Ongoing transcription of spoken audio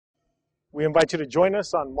We invite you to join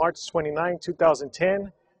us on March 29,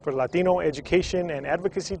 2010 for Latino Education and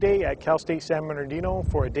Advocacy Day at Cal State San Bernardino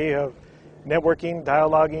for a day of networking,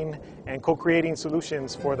 dialoguing, and co-creating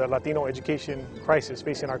solutions for the Latino education crisis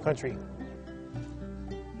facing our country.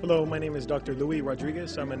 Hello, my name is Dr. Louie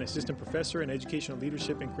Rodriguez. I'm an assistant professor in educational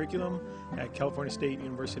leadership and curriculum at California State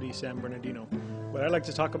University, San Bernardino. What I'd like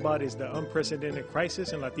to talk about is the unprecedented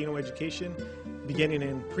crisis in Latino education, beginning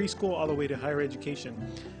in preschool all the way to higher education.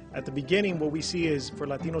 At the beginning, what we see is for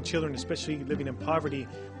Latino children, especially living in poverty,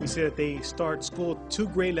 we see that they start school 2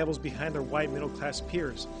 grade levels behind their white middle class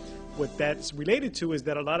peers. What that's related to is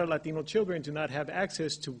that a lot of Latino children do not have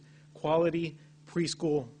access to quality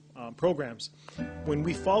preschool programs. When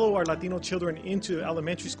we follow our Latino children into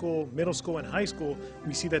elementary school, middle school, and high school,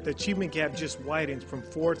 we see that the achievement gap just widens from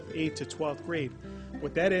 4th, 8th to 12th grade.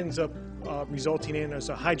 What that ends up resulting in is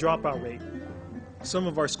a high dropout rate. Some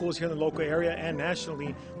of our schools here in the local area and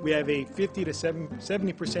nationally, we have a 50 to 70%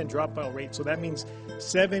 dropout rate. So that means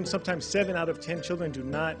sometimes 7 out of 10 children do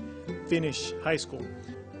not finish high school.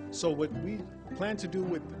 So what we plan to do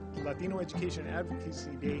with Latino Education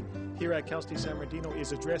Advocacy Day here at Cal State San Bernardino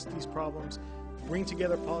is address these problems, bring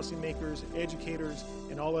together policymakers, educators,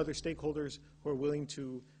 and all other stakeholders who are willing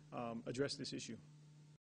to address this issue.